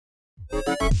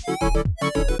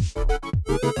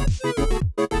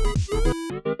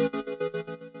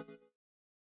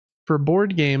For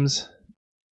board games,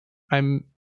 I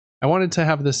wanted to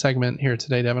have this segment here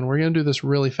today, Devin. We're going to do this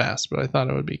really fast, but I thought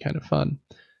it would be kind of fun.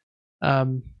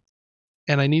 And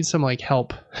I need some like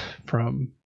help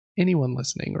from anyone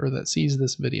listening or that sees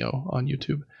this video on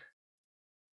YouTube.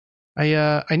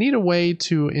 I need a way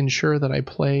to ensure that I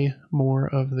play more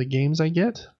of the games I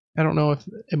get. I don't know if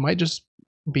it might just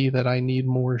be that I need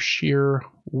more sheer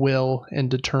will and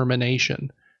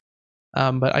determination.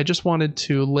 But I just wanted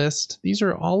to list, these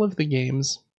are all of the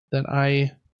games that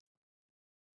I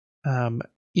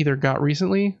either got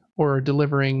recently or are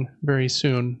delivering very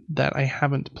soon that I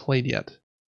haven't played yet.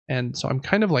 And so I'm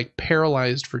kind of like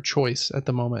paralyzed for choice at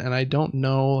the moment, and I don't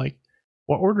know like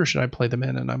what order should I play them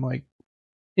in, and I'm like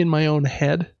in my own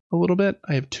head a little bit.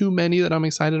 I have too many that I'm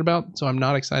excited about, so I'm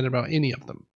not excited about any of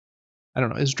them. I don't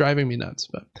know, it's driving me nuts.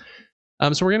 But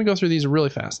so we're going to go through these really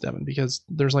fast, Devin, because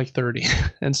there's like 30,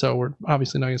 and so we're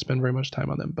obviously not going to spend very much time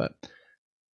on them. But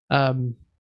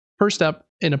first up,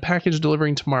 in a package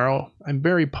delivering tomorrow, I'm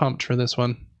very pumped for this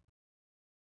one.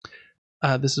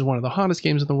 This is one of the hottest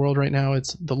games in the world right now.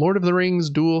 It's The Lord of the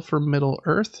Rings Duel for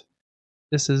Middle-earth.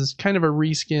 This is kind of a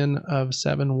reskin of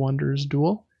Seven Wonders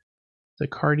Duel. It's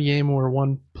a card game where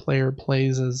one player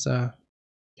plays as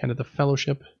kind of the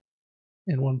Fellowship,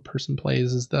 and one person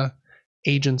plays as the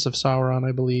Agents of Sauron,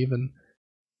 I believe. And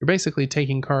you're basically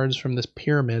taking cards from this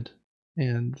pyramid,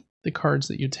 and the cards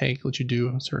that you take let you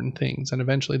do certain things. And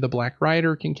eventually the Black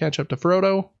Rider can catch up to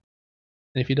Frodo.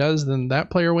 And if he does, then that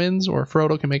player wins, or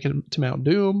Frodo can make it to Mount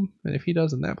Doom. And if he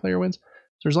does, then that player wins. So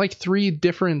there's like 3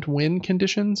 different win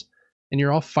conditions, and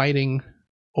you're all fighting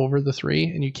over the 3,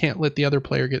 and you can't let the other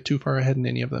player get too far ahead in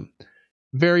any of them.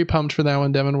 Very pumped for that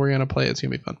one, Devin. We're going to play it. It's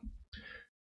going to be fun.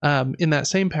 In that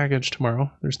same package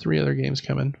tomorrow, there's 3 other games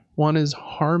coming. One is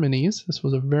Harmonies. This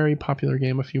was a very popular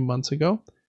game a few months ago.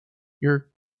 You're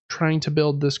trying to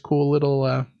build this cool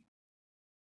little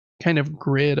kind of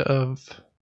grid of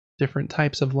different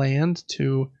types of land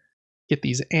to get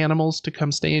these animals to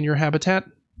come stay in your habitat.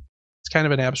 It's kind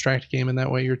of an abstract game in that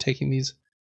way. You're taking these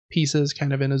pieces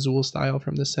kind of in Azul style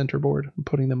from the center board and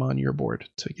putting them on your board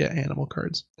to get animal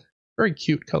cards. Very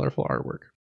cute, colorful artwork.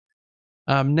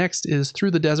 Next is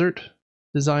Through the Desert,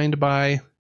 designed by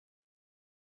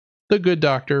the good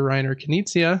Dr. Reiner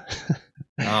Knizia.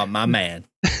 Oh, my man.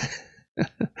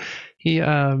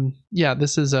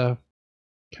 This is a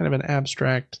kind of an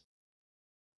abstract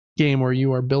game where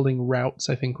you are building routes,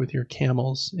 I think, with your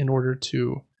camels in order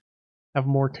to have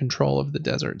more control of the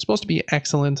desert. It's supposed to be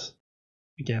excellent.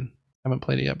 Again, haven't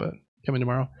played it yet, but coming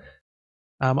tomorrow.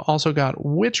 Also got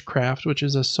Witchcraft, which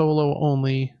is a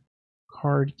solo-only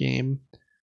card game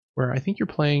where I think you're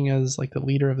playing as like the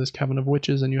leader of this coven of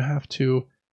witches, and you have to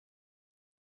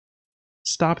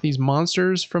stop these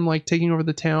monsters from like taking over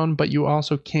the town, but you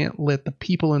also can't let the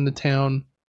people in the town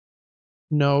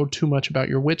know too much about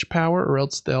your witch power, or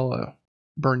else they'll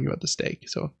burn you at the stake.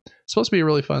 So it's supposed to be a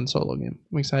really fun solo game.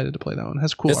 I'm excited to play that one. It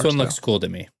has cool art This one style. looks cool to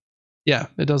me. Yeah,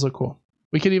 it does look cool.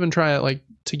 We could even try it like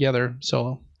together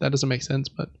solo. That doesn't make sense,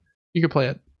 but you could play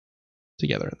it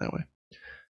together in that way.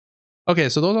 Okay,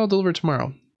 so those all deliver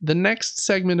tomorrow. The next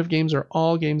segment of games are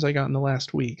all games I got in the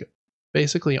last week.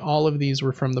 Basically, all of these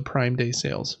were from the Prime Day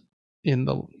sales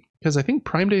because I think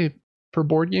Prime Day for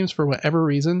board games, for whatever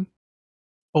reason,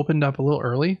 opened up a little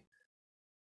early.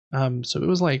 So it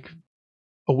was like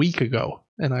a week ago,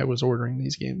 and I was ordering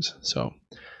these games. So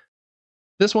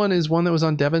this one is one that was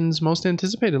on Devin's most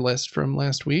anticipated list from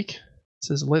last week. It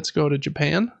says, Let's Go to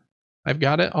Japan. I've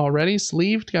got it already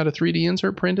sleeved, got a 3D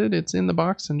insert printed. It's in the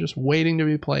box and just waiting to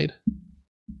be played.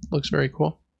 Looks very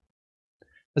cool.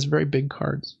 Has very big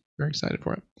cards. Very excited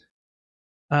for it.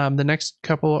 The next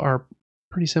couple are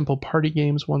pretty simple party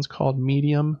games. One's called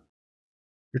Medium.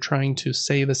 You're trying to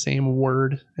say the same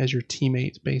word as your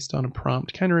teammate based on a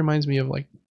prompt. Kind of reminds me of like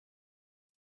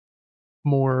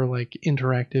more like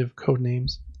interactive code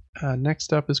names.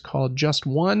 Next up is called Just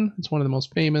One. It's one of the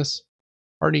most famous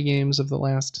party games of the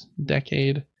last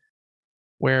decade,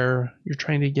 where you're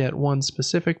trying to get one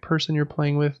specific person you're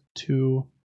playing with to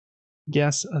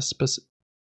guess a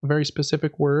very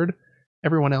specific word.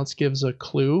 Everyone else gives a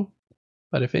clue,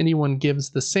 but if anyone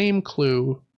gives the same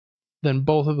clue, then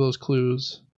both of those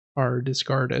clues are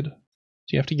discarded. So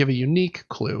you have to give a unique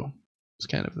clue. It's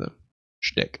kind of the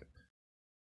shtick.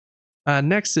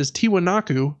 Next is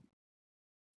Tiwanaku.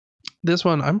 This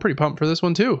one, I'm pretty pumped for this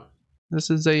one too. This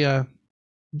is a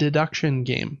deduction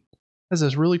game. It has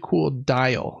this really cool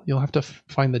dial. You'll have to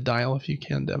find the dial if you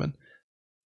can, Devin.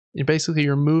 Basically,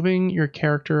 you're moving your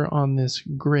character on this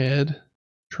grid,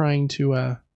 trying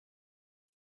to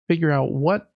figure out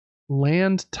what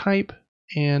land type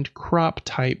and crop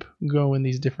type go in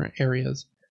these different areas.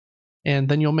 And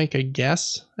then you'll make a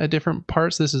guess at different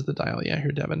parts. This is the dial, yeah,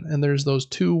 here, Devin. And there's those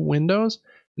 2 windows.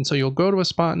 And so you'll go to a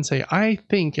spot and say, I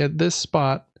think at this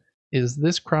spot is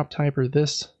this crop type or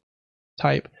this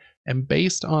type. And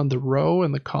based on the row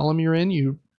and the column you're in,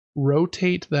 you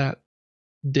rotate that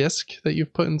disc that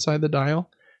you've put inside the dial.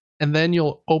 And then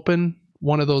you'll open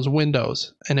one of those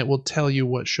windows and it will tell you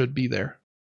what should be there.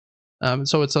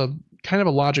 So it's a kind of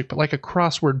a logic, but like a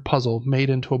crossword puzzle made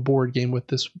into a board game with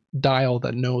this dial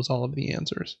that knows all of the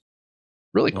answers.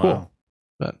 Really cool. Wow.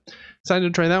 But excited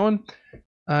to try that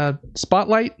one.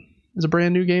 Spotlight is a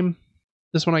brand new game.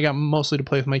 This one I got mostly to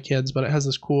play with my kids, but it has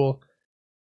this cool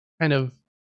kind of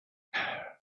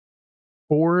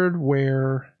board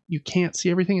where you can't see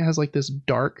everything. It has like this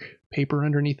dark paper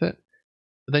underneath it.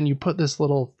 But then you put this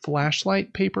little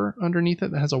flashlight paper underneath it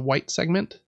that has a white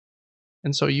segment.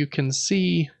 And so you can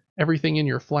see everything in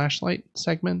your flashlight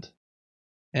segment.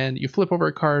 And you flip over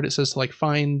a card, it says to like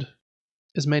find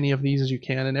as many of these as you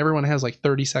can. And everyone has like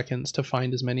 30 seconds to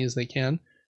find as many as they can.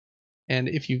 And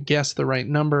if you guess the right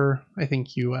number, I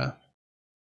think you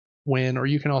win, or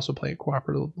you can also play it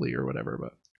cooperatively or whatever.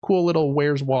 But cool little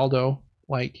Where's Waldo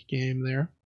like game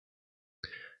there.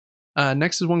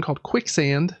 Next is one called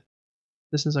Quicksand.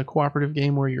 This is a cooperative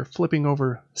game where you're flipping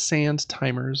over sand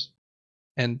timers,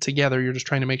 and together you're just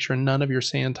trying to make sure none of your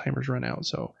sand timers run out.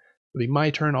 So it'll be my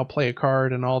turn, I'll play a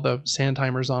card, and all the sand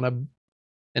timers on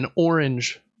an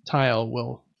orange tile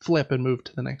will flip and move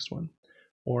to the next one.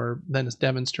 Or then it's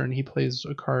Devin's turn, he plays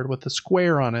a card with a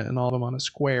square on it, and all of them on a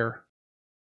square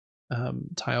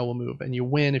tile will move. And you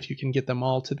win if you can get them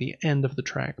all to the end of the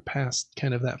track, past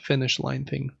kind of that finish line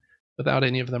thing, without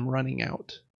any of them running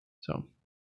out. So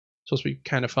supposed to be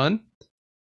kind of fun.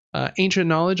 Ancient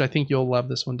Knowledge, I think you'll love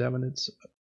this one, Devin. It's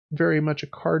very much a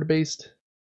card-based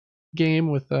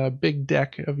game with a big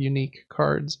deck of unique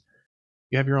cards.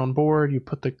 You have your own board, you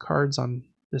put the cards on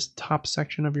this top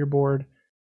section of your board,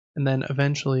 and then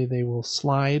eventually they will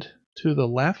slide to the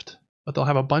left, but they'll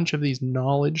have a bunch of these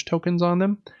knowledge tokens on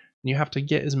them, and you have to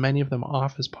get as many of them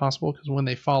off as possible, because when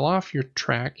they fall off your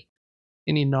track,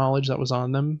 any knowledge that was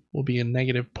on them will be a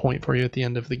negative point for you at the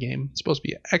end of the game. It's supposed to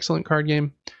be an excellent card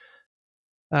game.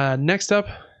 Next up,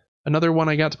 another one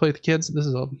I got to play with the kids. This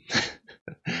is a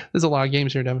there's a lot of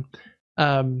games here,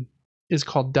 Devin. Is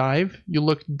called Dive. You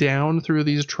look down through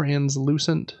these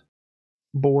translucent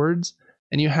boards,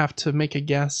 and you have to make a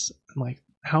guess, like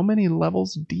how many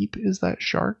levels deep is that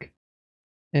shark?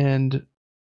 And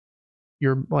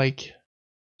you're like,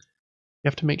 you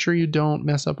have to make sure you don't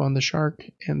mess up on the shark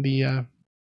and the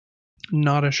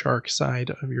not a shark side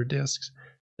of your discs.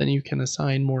 Then you can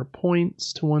assign more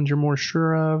points to ones you're more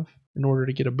sure of in order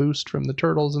to get a boost from the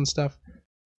turtles and stuff.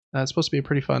 It's supposed to be a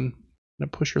pretty fun,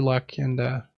 push your luck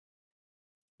and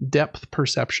depth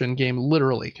perception game,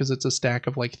 literally, because it's a stack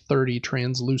of like 30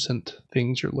 translucent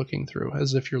things you're looking through,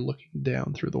 as if you're looking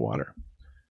down through the water.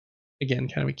 Again,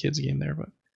 kind of a kid's game there.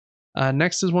 But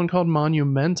next is one called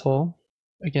Monumental.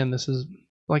 Again, this is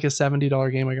like a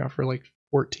 $70 game I got for like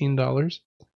 $14.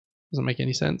 Doesn't make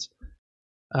any sense.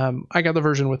 I got the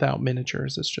version without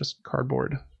miniatures. It's just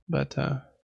cardboard. But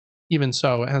even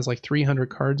so, it has like 300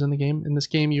 cards in the game. In this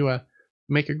game, you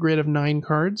make a grid of 9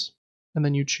 cards, and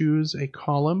then you choose a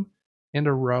column and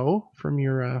a row from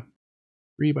your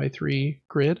 3x3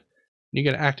 grid. And you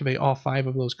got to activate all 5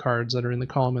 of those cards that are in the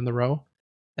column and the row.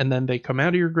 And then they come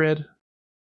out of your grid,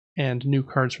 and new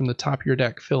cards from the top of your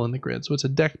deck fill in the grid. So it's a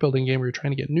deck building game where you're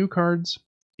trying to get new cards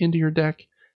into your deck,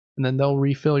 and then they'll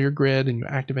refill your grid and you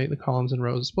activate the columns and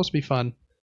rows. It's supposed to be fun.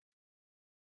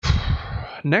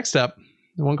 Next up,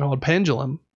 the one called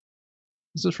Pendulum.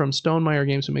 This is from Stonemaier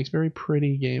Games, who makes very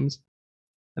pretty games.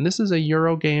 And this is a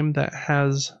Euro game that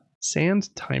has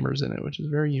sand timers in it, which is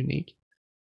very unique.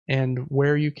 And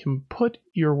where you can put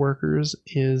your workers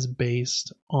is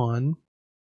based on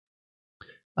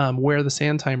where the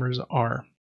sand timers are.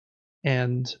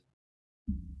 And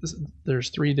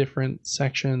there's 3 different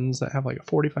sections that have like a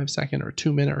 45-second or a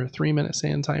 2-minute or a 3-minute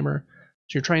sand timer.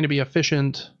 So you're trying to be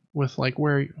efficient with like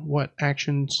what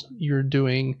actions you're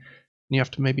doing. And you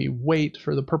have to maybe wait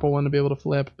for the purple one to be able to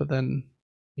flip, but then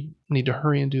you need to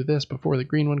hurry and do this before the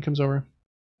green one comes over.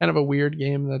 Kind of a weird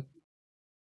game that,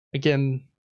 again,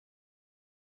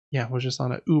 yeah, was just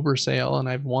on an Uber sale, and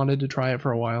I've wanted to try it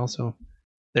for a while, so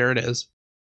there it is.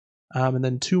 And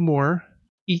then 2 more.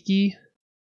 Iki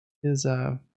is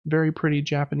a very pretty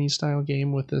Japanese style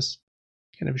game with this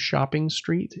kind of shopping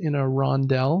street in a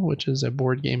rondel, which is a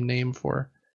board game name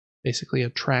for basically a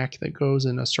track that goes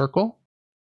in a circle,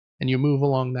 and you move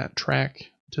along that track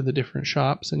to the different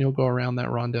shops, and you'll go around that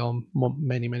rondel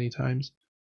many times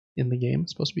in the game.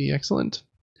 It's supposed to be excellent.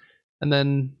 And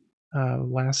then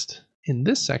last in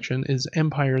this section is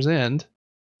Empire's End,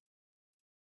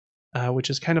 which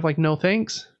is kind of like No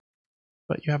Thanks,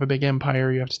 but you have a big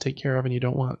empire you have to take care of, and you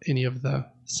don't want any of the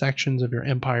sections of your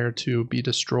empire to be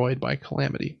destroyed by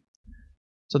calamity.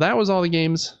 So that was all the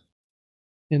games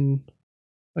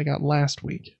I got last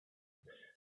week.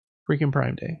 Freaking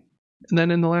Prime Day. And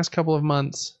then in the last couple of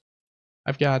months,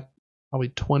 I've got probably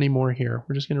 20 more here.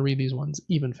 We're just going to read these ones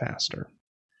even faster.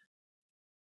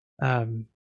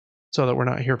 So that we're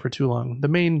not here for too long. The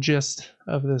main gist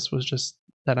of this was just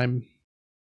that I'm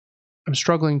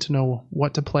struggling to know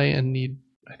what to play and need,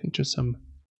 I think, just some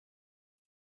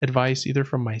advice either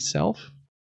from myself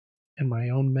and my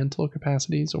own mental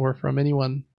capacities or from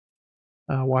anyone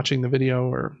watching the video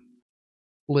or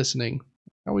listening.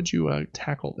 How would you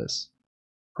tackle this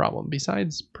problem?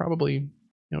 Besides probably,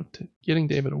 getting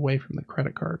David away from the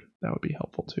credit card, that would be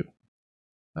helpful too.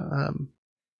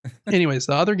 Anyways,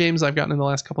 the other games I've gotten in the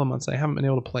last couple of months I haven't been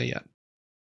able to play yet.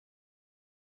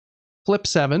 Flip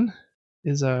 7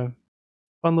 is a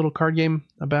fun little card game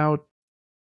about,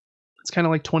 it's kind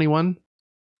of like 21.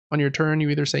 On your turn, you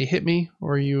either say hit me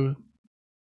or you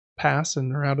pass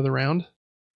and are out of the round,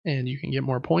 and you can get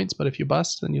more points, but if you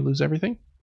bust, then you lose everything.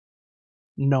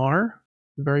 Gnar,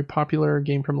 a very popular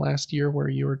game from last year where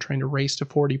you were trying to race to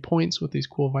 40 points with these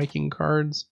cool Viking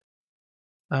cards,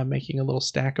 making a little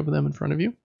stack of them in front of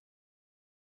you.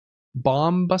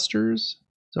 Bomb Busters.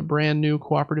 It's a brand new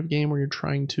cooperative game where you're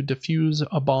trying to defuse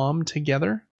a bomb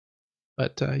together,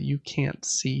 but you can't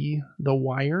see the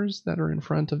wires that are in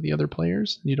front of the other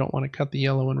players, and you don't want to cut the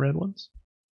yellow and red ones.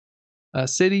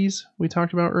 Cities, we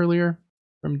talked about earlier,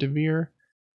 from Devere.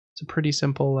 It's a pretty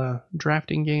simple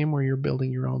drafting game where you're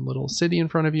building your own little city in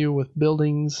front of you with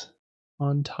buildings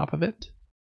on top of it.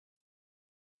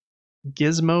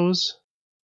 Gizmos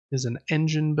is an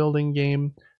engine building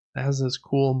game that has this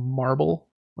cool marble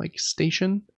like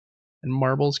station, and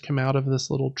marbles come out of this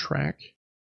little track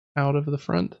out of the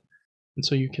front, and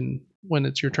so you can, when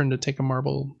it's your turn to take a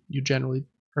marble, you generally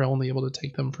are only able to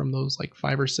take them from those like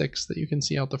 5 or 6 that you can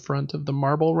see out the front of the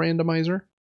marble randomizer.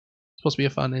 It's supposed to be a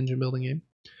fun engine building game.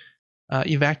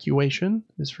 Evacuation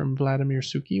is from Vladimir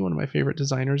Suki, one of my favorite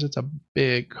designers. It's a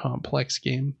big complex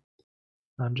game.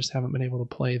 Just haven't been able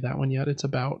to play that one yet. It's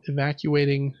about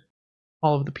evacuating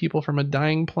all of the people from a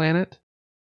dying planet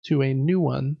to a new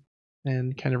one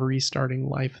and kind of restarting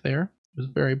life there. It was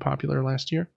very popular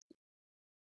last year.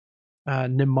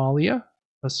 Nimalia,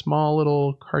 a small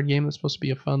little card game that's supposed to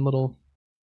be a fun little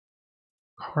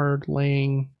card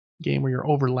laying game where you're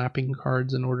overlapping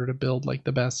cards in order to build like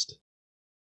the best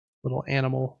little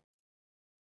animal,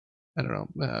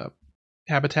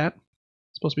 habitat.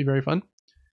 It's supposed to be very fun.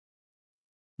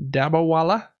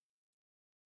 Dabawala,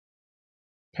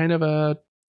 kind of a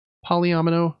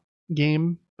polyomino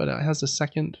game, but it has a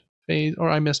second phase. Or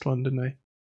I missed one, didn't I?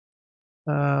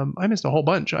 I missed a whole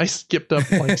bunch. I skipped up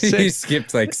like 6. You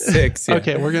skipped like 6. Yeah.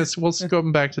 Okay, we'll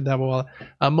go back to Dabawala.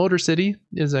 Motor City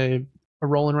is a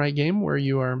roll and write game where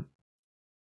you are,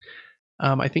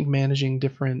 I think, managing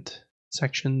different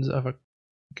sections of a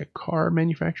car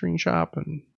manufacturing shop,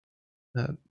 and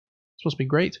it's supposed to be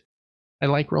great. I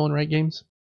like roll and write games.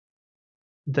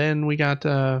 Then we got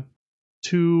 2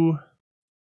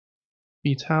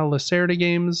 Vital Lacerda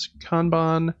games,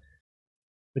 Kanban,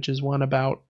 which is one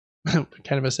about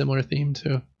kind of a similar theme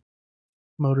to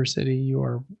Motor City. You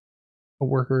are a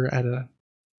worker at an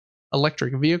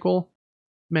electric vehicle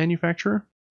manufacturer.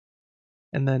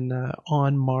 And then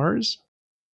On Mars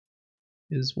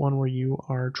is one where you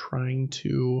are trying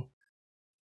to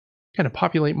kind of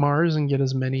populate Mars and get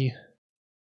as many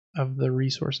of the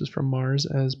resources from Mars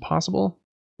as possible.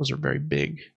 Those are very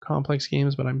big, complex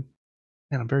games, but I'm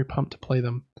very pumped to play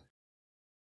them.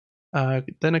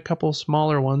 Then a couple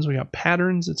smaller ones. We got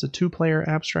Patterns. It's a 2-player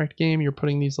abstract game. You're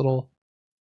putting these little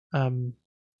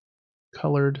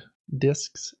colored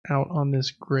discs out on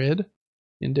this grid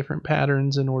in different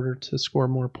patterns in order to score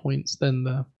more points than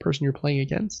the person you're playing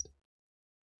against.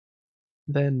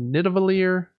 Then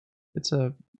Nidavellir. It's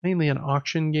mainly an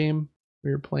auction game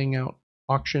where you're playing out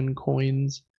auction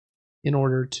coins in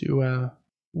order to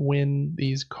win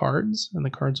these cards, and the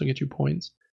cards will get you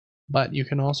points. But you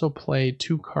can also play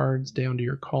 2 cards down to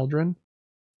your cauldron,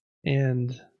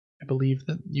 and I believe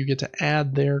that you get to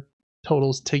add their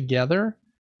totals together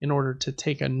in order to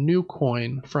take a new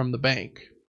coin from the bank.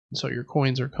 So your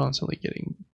coins are constantly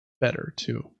getting better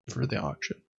too for the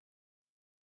auction.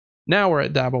 Now we're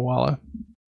at Dabawala,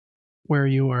 where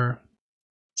you are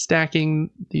stacking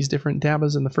these different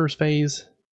dabbas in the first phase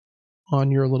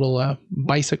on your little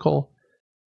bicycle.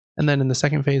 And then in the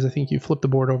second phase, I think you flip the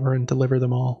board over and deliver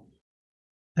them all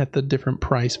at the different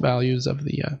price values of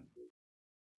the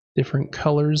different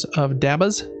colors of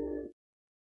dabbas.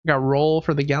 We got Roll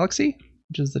for the Galaxy,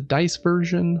 which is the dice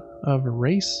version of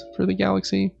Race for the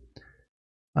Galaxy.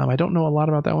 I don't know a lot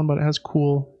about that one, but it has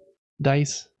cool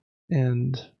dice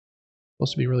and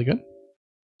supposed to be really good.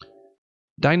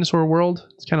 Dinosaur World,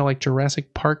 it's kind of like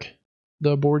Jurassic Park,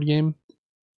 the board game.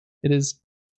 It is,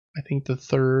 I think, the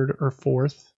third or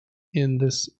fourth in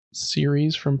this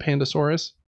series from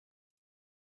Pandasaurus.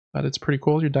 But it's pretty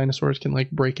cool. Your dinosaurs can like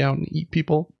break out and eat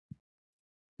people.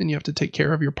 And you have to take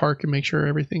care of your park and make sure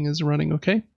everything is running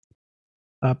okay.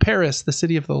 Paris, the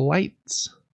City of the Lights.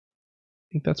 I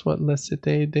think that's what La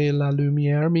Cité de la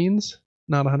Lumière means.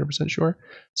 Not 100% sure.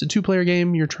 It's a 2-player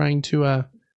game. You're trying to, kind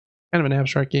of an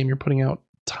abstract game. You're putting out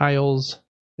tiles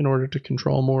in order to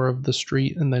control more of the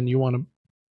street. And then you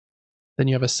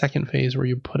have a second phase where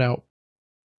you put out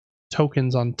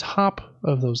tokens on top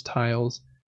of those tiles.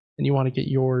 And you want to get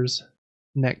yours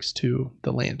next to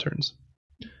the lanterns.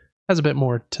 Has a bit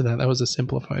more to that. That was a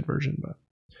simplified version. But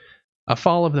A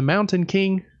Fall of the Mountain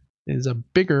King is a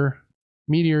bigger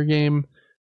meteor game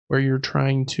where you're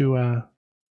trying to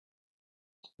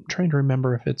I'm trying to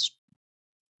remember if it's,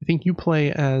 I think you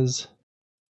play as,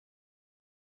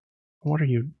 what are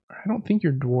you? I don't think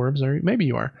you're dwarves, are you? Maybe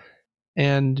you are.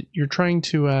 And you're trying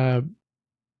to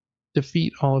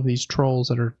defeat all of these trolls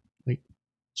that are like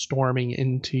storming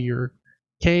into your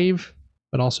cave,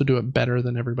 but also do it better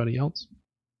than everybody else.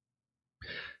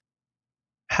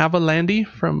 Havilandy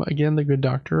from, again, The Good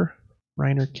Doctor,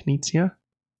 Reiner Knizia,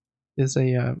 is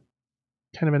a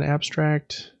kind of an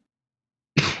abstract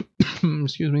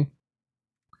excuse me,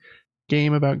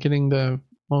 game about getting the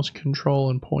most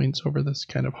control and points over this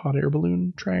kind of hot air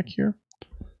balloon track here.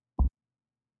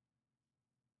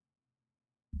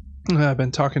 I've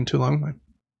been talking too long. My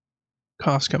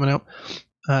cough's coming out.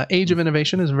 Age of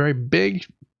Innovation is a very big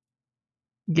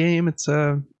game. It's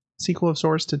a sequel of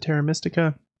sorts to Terra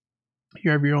Mystica. You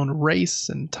have your own race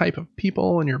and type of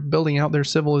people, and you're building out their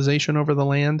civilization over the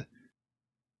land.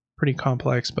 Pretty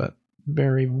complex, but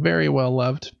very, very well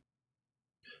loved.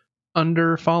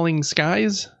 Under Falling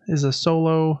Skies is a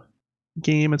solo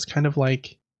game. It's kind of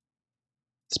like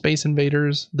Space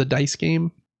Invaders, the dice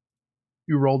game.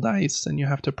 You roll dice and you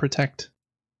have to protect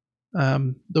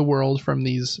the world from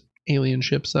these alien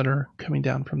ships that are coming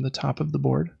down from the top of the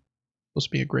board. Supposed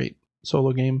to be a great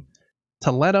solo game.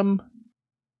 Toletum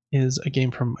is a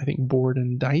game from, I think, Board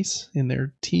and Dice in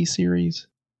their T series.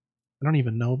 I don't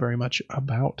even know very much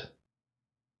about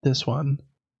this one.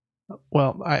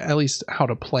 Well, at least how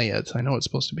to play it. I know it's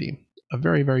supposed to be a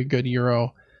very, very good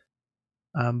Euro,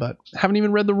 but haven't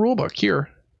even read the rulebook here.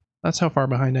 That's how far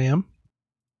behind I am.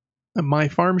 My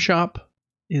Farm Shop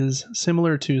is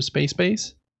similar to Space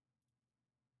Base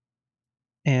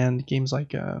and games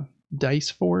like Dice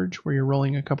Forge, where you're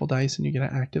rolling a couple dice and you get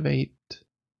to activate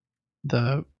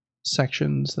the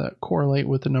sections that correlate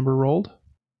with the number rolled.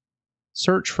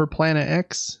 Search for Planet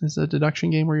X is a deduction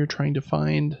game where you're trying to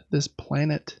find this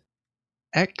planet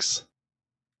X.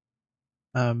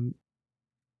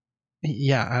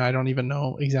 Yeah, I don't even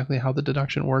know exactly how the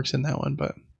deduction works in that one,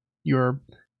 but you're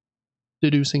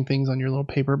deducing things on your little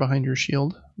paper behind your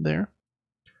shield there.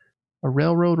 A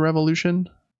Railroad Revolution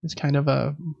is kind of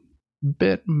a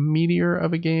bit meatier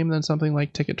of a game than something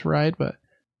like Ticket to Ride, but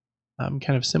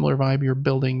kind of similar vibe. You're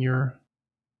building your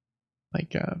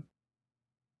like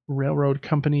railroad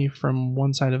company from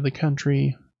one side of the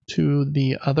country to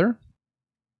the other.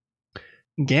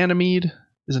 Ganymede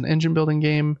is an engine building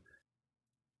game.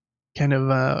 Kind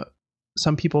of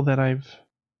some people that I've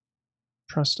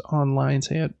trust online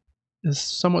say it is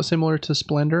somewhat similar to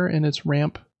Splendor in its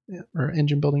ramp or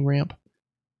engine building ramp.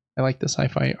 I like the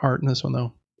sci-fi art in this one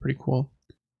though. Pretty cool.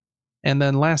 And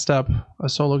then last up, a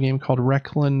solo game called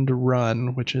Reckland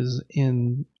Run, which is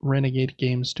in Renegade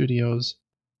Game Studios.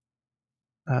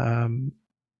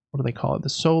 What do they call it? The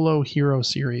Solo Hero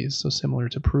series. So similar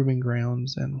to Proving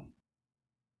Grounds and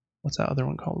what's that other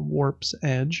one called? Warp's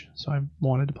Edge. So I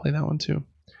wanted to play that one too.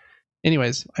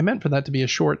 Anyways, I meant for that to be a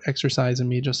short exercise in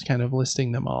me just kind of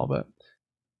listing them all. But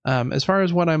as far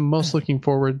as what I'm most looking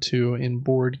forward to in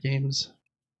board games,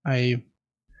 I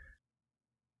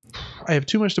have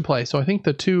too much to play. So I think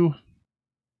the two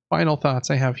final thoughts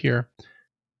I have here,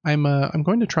 I'm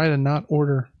going to try to not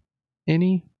order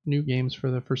any new games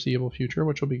for the foreseeable future,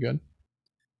 which will be good.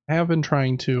 I have been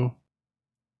trying to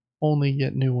only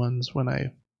get new ones when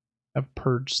I have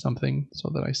purged something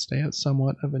so that I stay at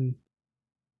somewhat of an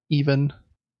even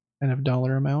kind of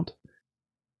dollar amount.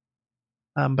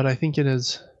 But I think it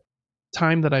is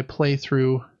time that I play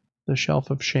through the Shelf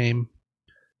of Shame.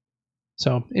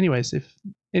 So anyways, if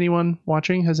anyone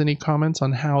watching has any comments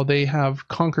on how they have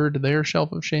conquered their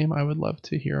Shelf of Shame, I would love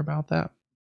to hear about that.